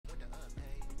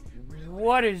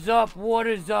What is up? What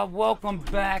is up? Welcome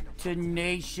back to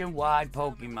Nationwide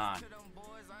Pokemon.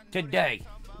 Today,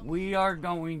 we are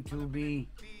going to be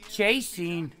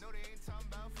chasing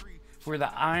for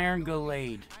the Iron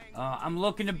Gallade. I'm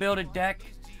looking to build a deck,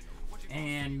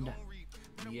 and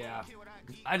yeah,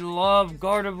 I love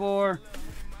Gardevoir,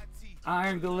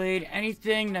 Iron Gallade,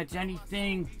 anything that's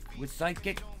anything with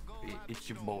Psychic, it's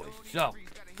your boys. So,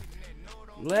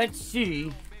 let's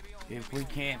see if we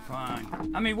can't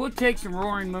find. I mean, we'll take some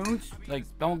Roaring Moons, like,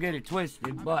 don't get it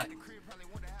twisted, but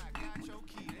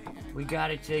we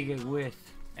gotta take it with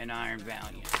an Iron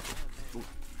Valiant.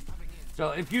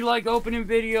 So, if you like opening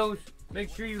videos, make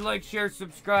sure you like, share,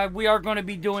 subscribe. We are going to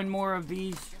be doing more of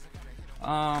these.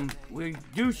 We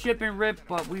do ship and rip,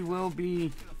 but we will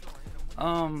be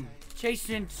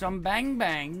chasing some bang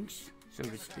bangs, so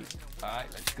to speak. Alright,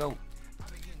 let's go.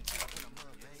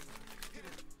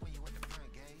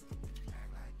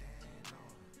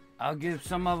 I'll give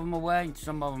some of them away, and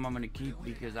some of them I'm going to keep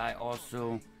because I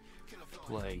also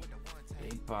play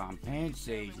Big Bomb,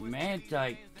 Pansage,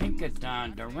 Mantite,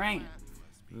 Pinkaton, Durant,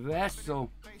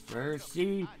 Vessel,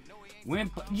 Cersei,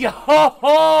 Wimp.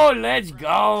 Yo, let's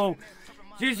go.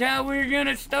 This is how we're going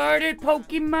to start it,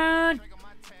 Pokemon.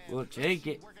 We'll take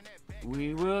it.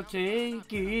 We will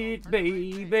take it,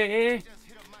 baby.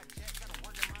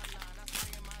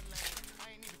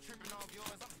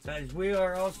 Guys, we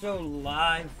are also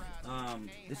live.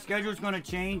 The schedule's going to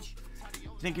change.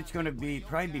 I think it's going to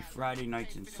probably be Friday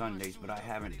nights and Sundays, but I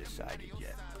haven't decided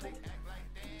yet.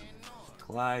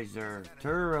 Kleiser,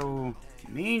 Turo,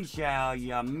 Meanshao,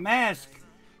 Yamask,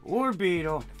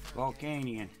 Orbeetle,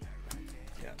 Volcanion.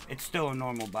 Yeah, it's still a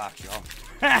normal box, y'all.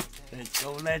 Let's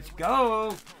go, let's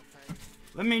go.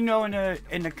 Let me know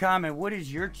in the comment, what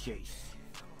is your chase?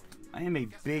 I am a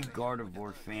big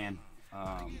Gardevoir fan.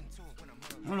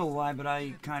 I don't know why, but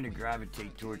I kind of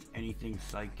gravitate towards anything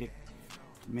psychic.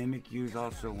 Mimikyu is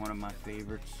also one of my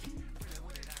favorites.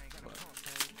 But,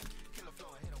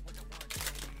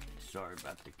 sorry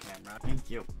about the camera.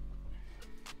 Thank you.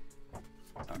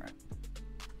 Alright.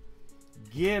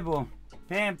 Gibble,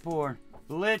 Pampor,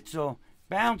 Blitzel,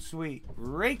 Bounsweet,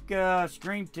 Rika,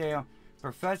 Screamtail,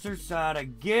 Professor Sada,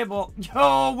 Gibble.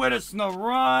 Yo, with a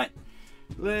Snorunt.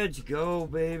 Let's go,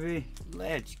 baby.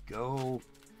 Let's go.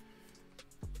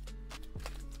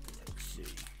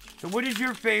 So what is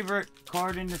your favorite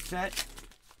card in the set,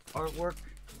 artwork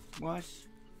was?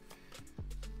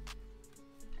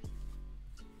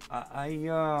 Tell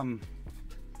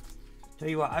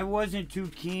you what, I wasn't too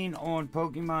keen on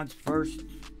Pokemon's first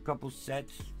couple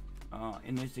sets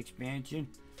in this expansion,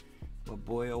 but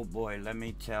boy oh boy, let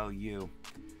me tell you,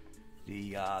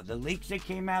 the leaks that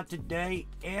came out today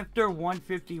after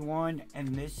 151 and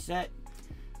this set,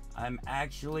 I'm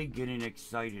actually getting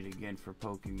excited again for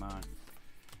Pokemon.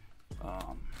 Yeah.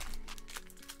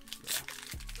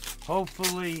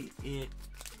 Hopefully it,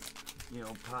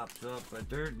 pops up, but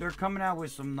they're coming out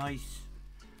with some nice,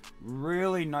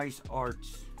 really nice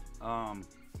arts.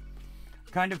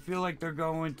 Kind of feel like they're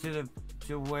going to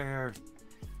where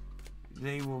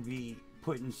they will be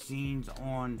putting scenes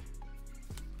on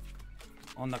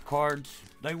the cards,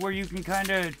 like where you can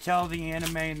kind of tell the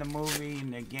anime and the movie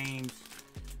and the games,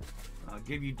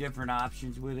 give you different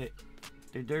options with it.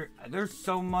 There's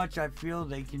so much I feel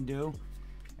they can do,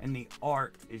 and the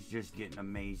art is just getting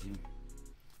amazing.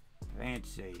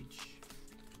 Pansage.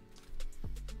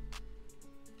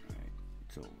 Alright,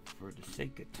 so for the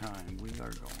sake of time, we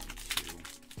are going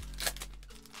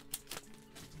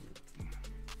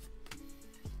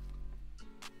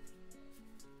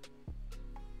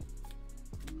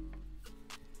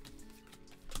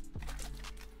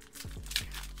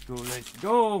to let's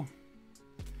go.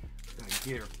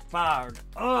 Get her fired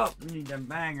up. We need them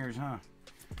bangers, huh?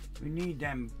 We need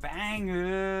them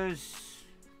bangers.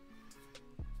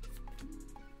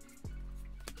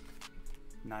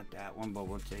 Not that one, but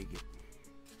we'll take it.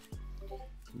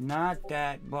 Not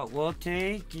that, but we'll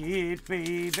take it,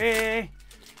 baby.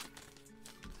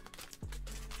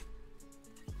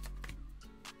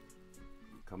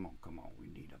 Come on, come on. We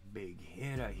need a big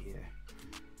hitter here.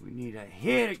 We need a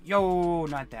hitter. Yo,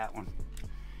 not that one.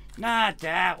 Not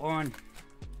that one.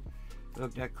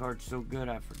 Look, that card's so good,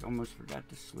 I almost forgot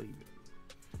to sleeve it.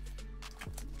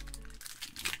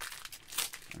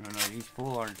 I don't know, these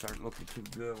full arts aren't looking too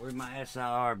good. Where's my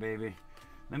SIR, baby?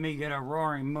 Let me get a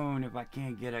Roaring Moon if I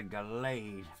can't get a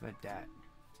Gallade. How about that?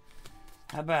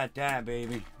 How about that,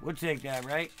 baby? We'll take that,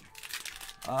 right?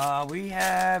 We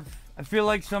have... I feel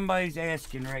like somebody's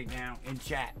asking right now in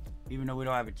chat, even though we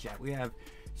don't have a chat. We have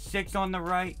 6 on the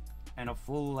right and a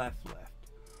full left.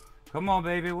 Come on,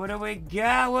 baby. What do we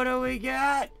got? What do we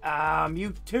got?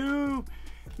 Mewtwo.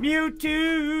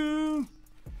 Mewtwo.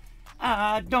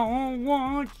 I don't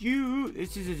want you.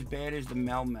 This is as bad as the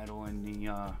Melmetal in the,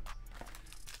 I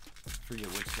forget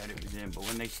which set it was in, but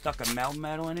when they stuck a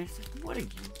Melmetal in it, it's like, what are you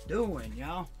doing,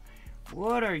 y'all?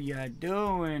 What are you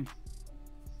doing?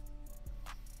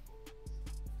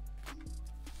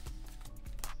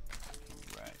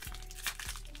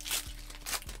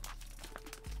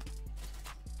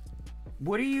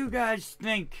 What do you guys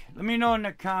think? Let me know in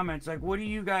the comments. Like, what do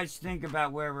you guys think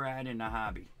about where we're at in the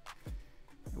hobby?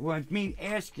 With me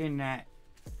asking that,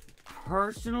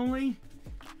 personally,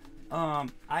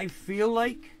 I feel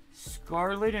like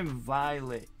Scarlet and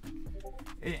Violet,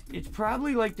 it's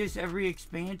probably like this every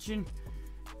expansion,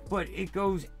 but it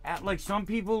goes at, like, some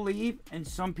people leave and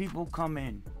some people come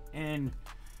in. And,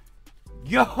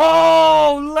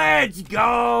 yo, let's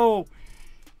go!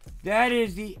 That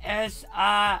is the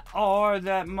SIR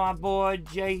that my boy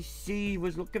JC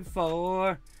was looking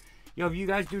for. Yo, if you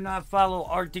guys do not follow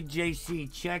Arctic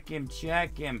JC, check him,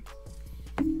 check him.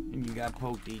 And you got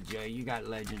Poke DJ, you got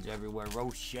legends everywhere.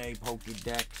 Roche,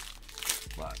 Pokédex.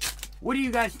 But what do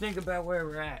you guys think about where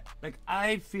we're at? Like,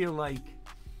 I feel like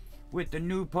with the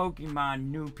new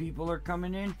Pokemon, new people are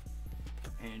coming in.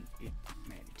 And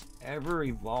man, it's ever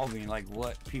evolving, like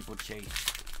what people chase.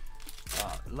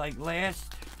 Like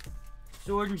last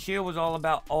Sword and Shield was all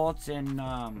about alts and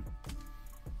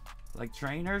like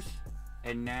trainers,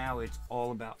 and now it's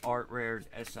all about art rares,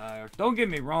 SIRs. Don't get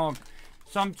me wrong,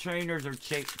 some trainers are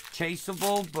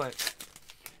chaseable, but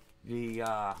the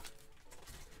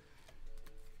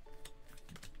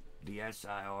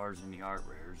SIRs and the art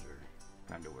rares are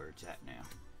kind of where it's at now.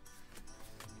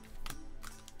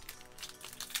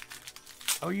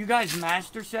 Oh, you guys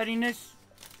master setting this?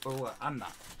 Or what? I'm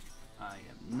not. I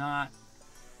am not.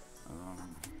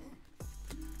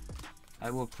 I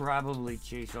will probably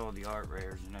chase all the art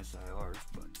rares and SIRs,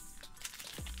 but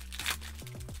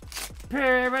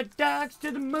Paradox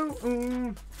to the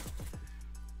moon.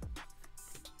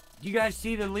 Do you guys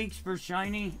see the leaks for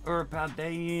Shiny or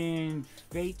Paldean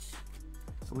Fates?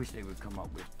 I wish they would come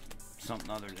up with something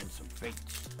other than some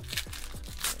Fates.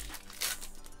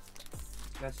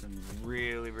 Got some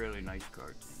really, really nice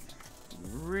cards in there.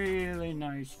 Really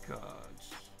nice cards.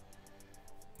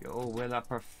 Yo, with a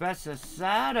Professor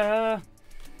Sada.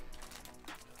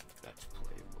 That's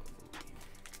playable, I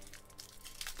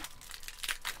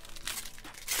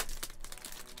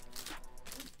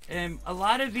believe. And a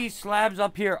lot of these slabs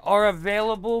up here are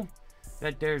available.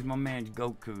 There's my man's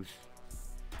Goku's.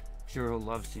 Sure he'll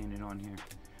love seeing it on here.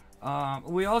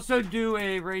 We also do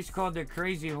a race called the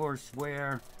Crazy Horse,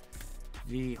 where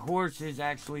the horses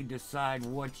actually decide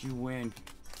what you win.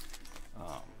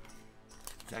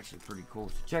 It's actually pretty cool.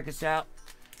 So check us out.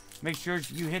 Make sure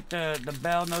you hit the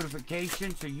bell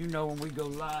notification so you know when we go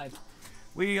live.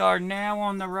 We are now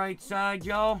on the right side,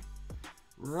 y'all.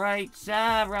 Right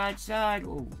side, right side.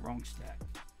 Oh, wrong stack.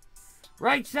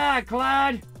 Right side,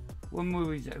 Clyde. What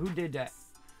movie is that? Who did that?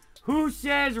 Who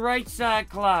says right side,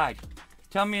 Clyde?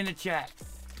 Tell me in the chat.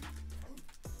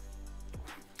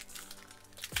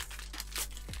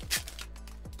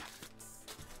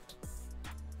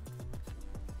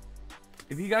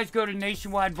 If you guys go to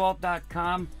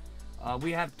nationwidevault.com,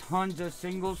 we have tons of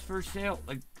singles for sale.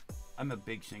 Like, I'm a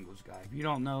big singles guy. If you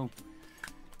don't know,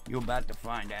 you're about to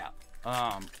find out.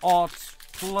 Alts,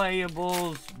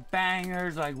 playables,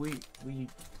 bangers, like we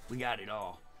got it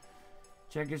all.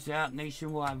 Check us out,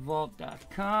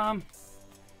 nationwidevault.com.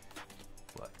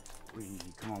 But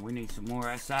come on, we need some more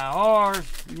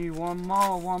SIRs. We need one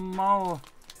more.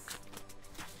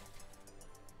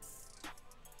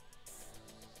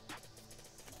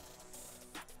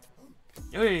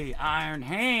 Hey, Iron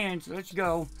Hands. Let's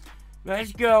go.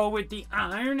 Let's go with the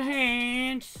Iron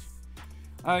Hands.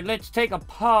 Alright, let's take a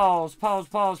pause.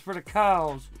 Pause for the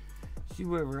cause. See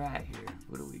where we're at here.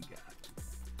 What do we got?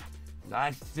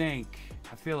 I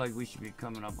feel like we should be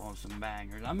coming up on some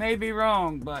bangers. I may be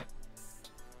wrong, but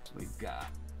we've got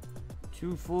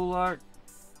 2 full art,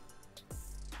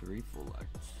 3 full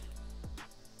arts.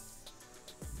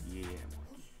 Yeah.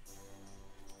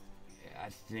 I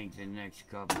think the next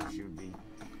couple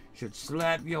should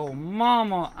slap your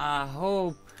mama. I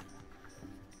hope.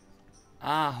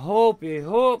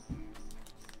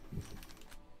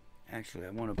 Actually,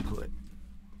 I want to put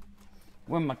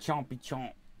where my chompy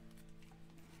chomp.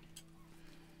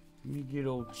 Let me get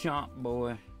old chomp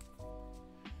boy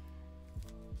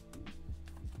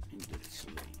into the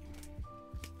sleep.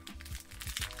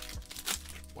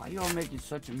 Why y'all making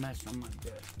such a mess on my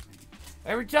desk?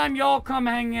 Every time y'all come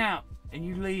hang out and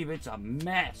you leave, it's a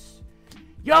mess.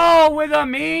 Yo, with a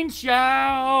mean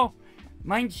shout.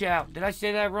 Mean shout. Did I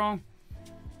say that wrong?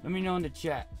 Let me know in the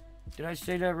chat. Did I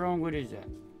say that wrong? What is that?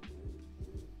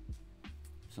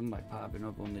 Somebody popping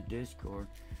up on the Discord.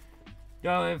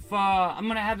 Yo, if I'm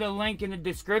gonna have the link in the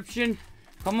description.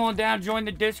 Come on down, join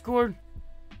the Discord.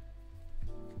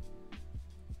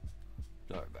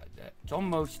 Sorry about that. It's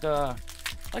almost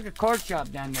like a card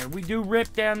shop down there. We do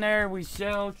rip down there. We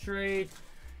sell, trade.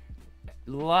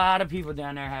 A lot of people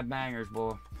down there have bangers,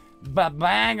 boy. But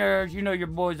bangers, you know your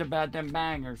boy's about them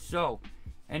bangers. So,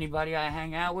 anybody I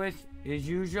hang out with is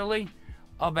usually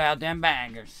about them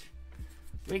bangers.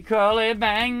 We call it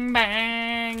bang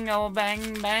bang, oh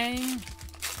bang bang.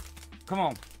 Come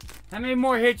on. How many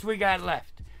more hits we got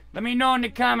left? Let me know in the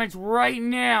comments right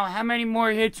now how many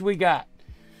more hits we got.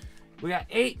 We got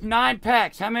 8, 9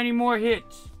 packs. How many more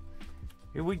hits?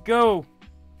 Here we go.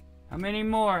 How many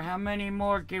more? How many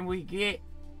more can we get?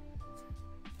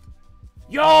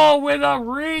 Yo, with a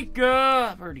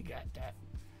Rika. I've already got that.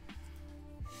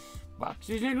 Box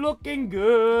isn't looking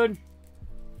good.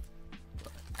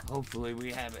 But hopefully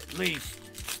we have at least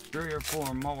 3 or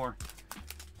 4 more.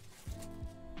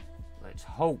 Let's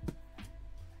hope.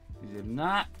 If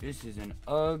not, this is an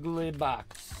ugly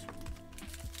box.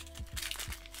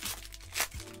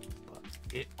 But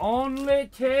it only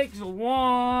takes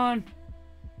one.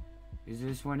 Is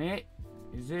this one it?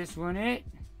 Is this one it?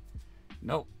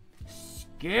 Nope.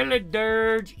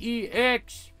 Skeledirge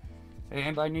EX. Hey,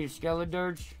 anybody need a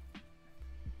Skeledirge?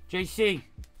 JC.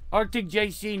 Arctic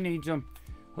JC needs them.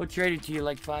 He'll trade it to you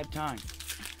like 5 times.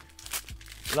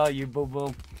 Love you,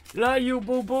 boo-boo. Love you,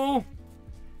 boo-boo.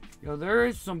 Yo, there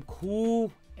is some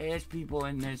cool ass people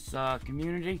in this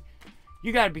community.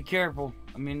 You gotta be careful.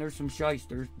 I mean, there's some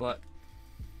shysters, but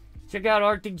check out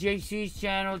Arctic JC's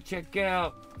channel. Check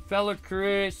out Fella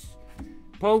Chris,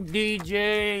 Poke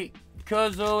DJ,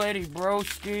 Cuzzo, Eddie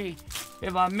Broski.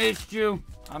 If I missed you,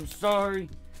 I'm sorry.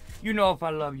 You know if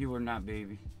I love you or not,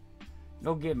 baby.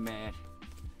 Don't get mad.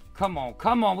 Come on,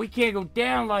 come on. We can't go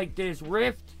down like this,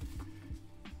 Rift.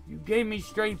 You gave me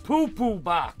straight poo-poo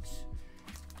box.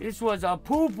 This was a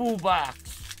poo-poo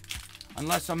box.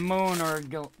 Unless a moon or a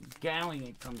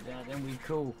galleon comes out, then we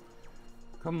cool.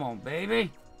 Come on, baby.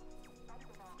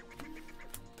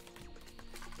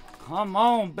 Come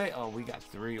on, baby. Oh, we got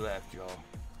 3 left, y'all.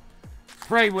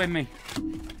 Pray with me.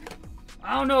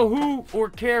 I don't know who or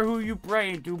care who you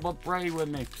praying to, but pray with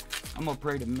me. I'm gonna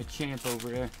pray to Machamp over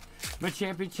there.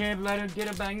 Machampy champ, let him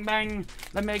get a bang bang.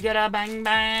 Let me get a bang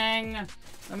bang.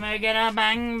 Let me get a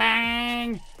bang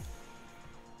bang.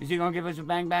 Is he gonna give us a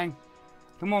bang bang?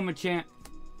 Come on, Machamp.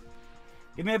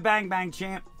 Give me a bang bang,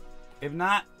 champ. If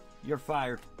not, you're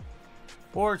fired.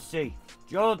 Horsey,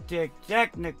 Joltik,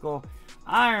 Technical,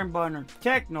 Iron Bunner,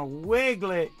 Techno,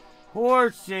 Wiglet,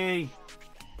 Horsey.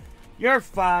 You're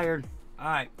fired.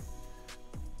 Alright.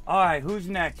 Alright, who's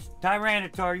next?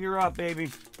 Tyranitar, you're up,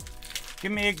 baby.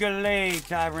 Give me a Gallade,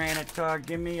 Tyranitar.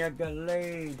 Give me a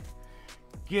Gallade.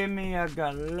 Give me a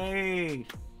Gallade.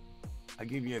 I'll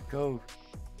give you a code.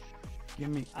 Give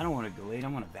me, I don't want a Gallade, I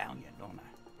want a Valiant, don't I?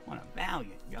 I want a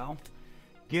Valiant, y'all.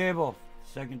 Gibble,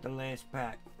 second to last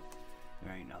pack.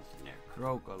 There ain't nothing there.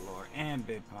 Crocolore and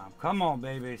Big Palm. Come on,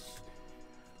 babies.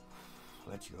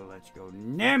 Let's go, let's go.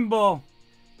 Nimble,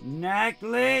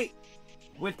 Knackley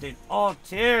with an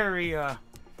Altaria.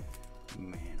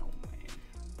 Man, oh man.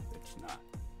 That's not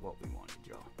what we wanted,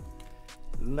 y'all.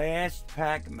 Last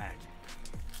pack magic.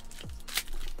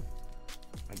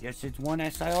 I guess it's 1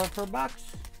 SIR per box.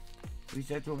 At least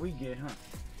that's what we get, huh?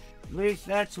 At least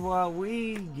that's what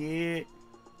we get.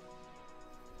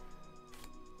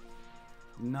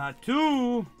 Not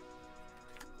 2.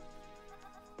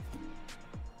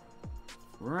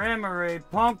 Remoraid,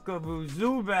 Punkaboo,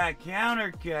 Zubat,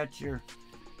 Countercatcher.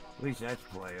 At least that's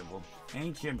playable.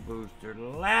 Ancient Booster,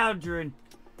 Loudron,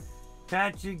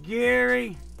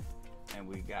 Tatsugiri, and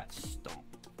we got Stomp.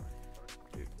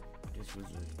 Dude, this was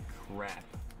a crap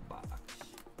box.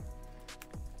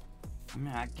 I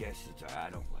mean, I guess it's, I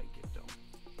don't like it though.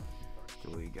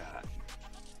 So we got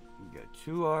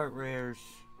 2 art rares,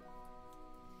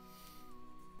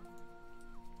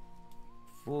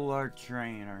 full art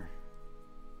trainer,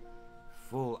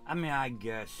 full, I mean, I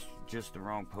guess just the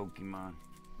wrong Pokemon,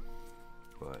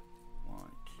 but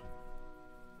 1,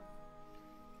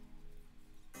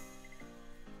 2.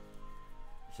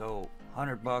 So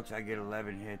 $100, I get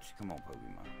 11 hits. Come on,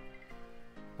 Pokemon.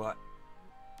 But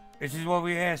this is what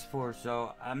we asked for,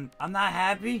 so I'm not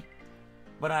happy,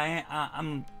 but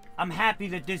I'm happy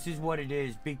that this is what it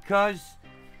is, because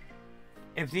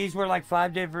if these were like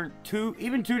 5 different,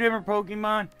 even 2 different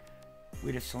Pokemon,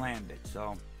 we'd have slammed it.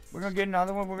 So we're gonna get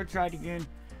another one. We're gonna try it again.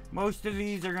 Most of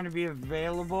these are going to be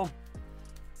available.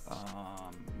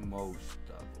 Most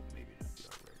of them, maybe not the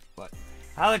already. But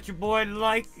holla at your boy,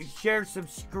 like, share,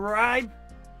 subscribe.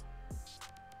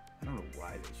 I don't know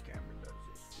why this camera does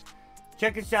this.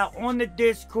 Check us out on the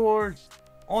Discord,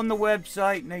 on the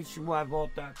website,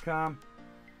 nationwidevault.com.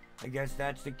 I guess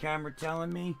that's the camera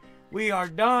telling me. We are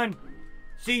done.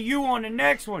 See you on the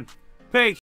next one. Peace.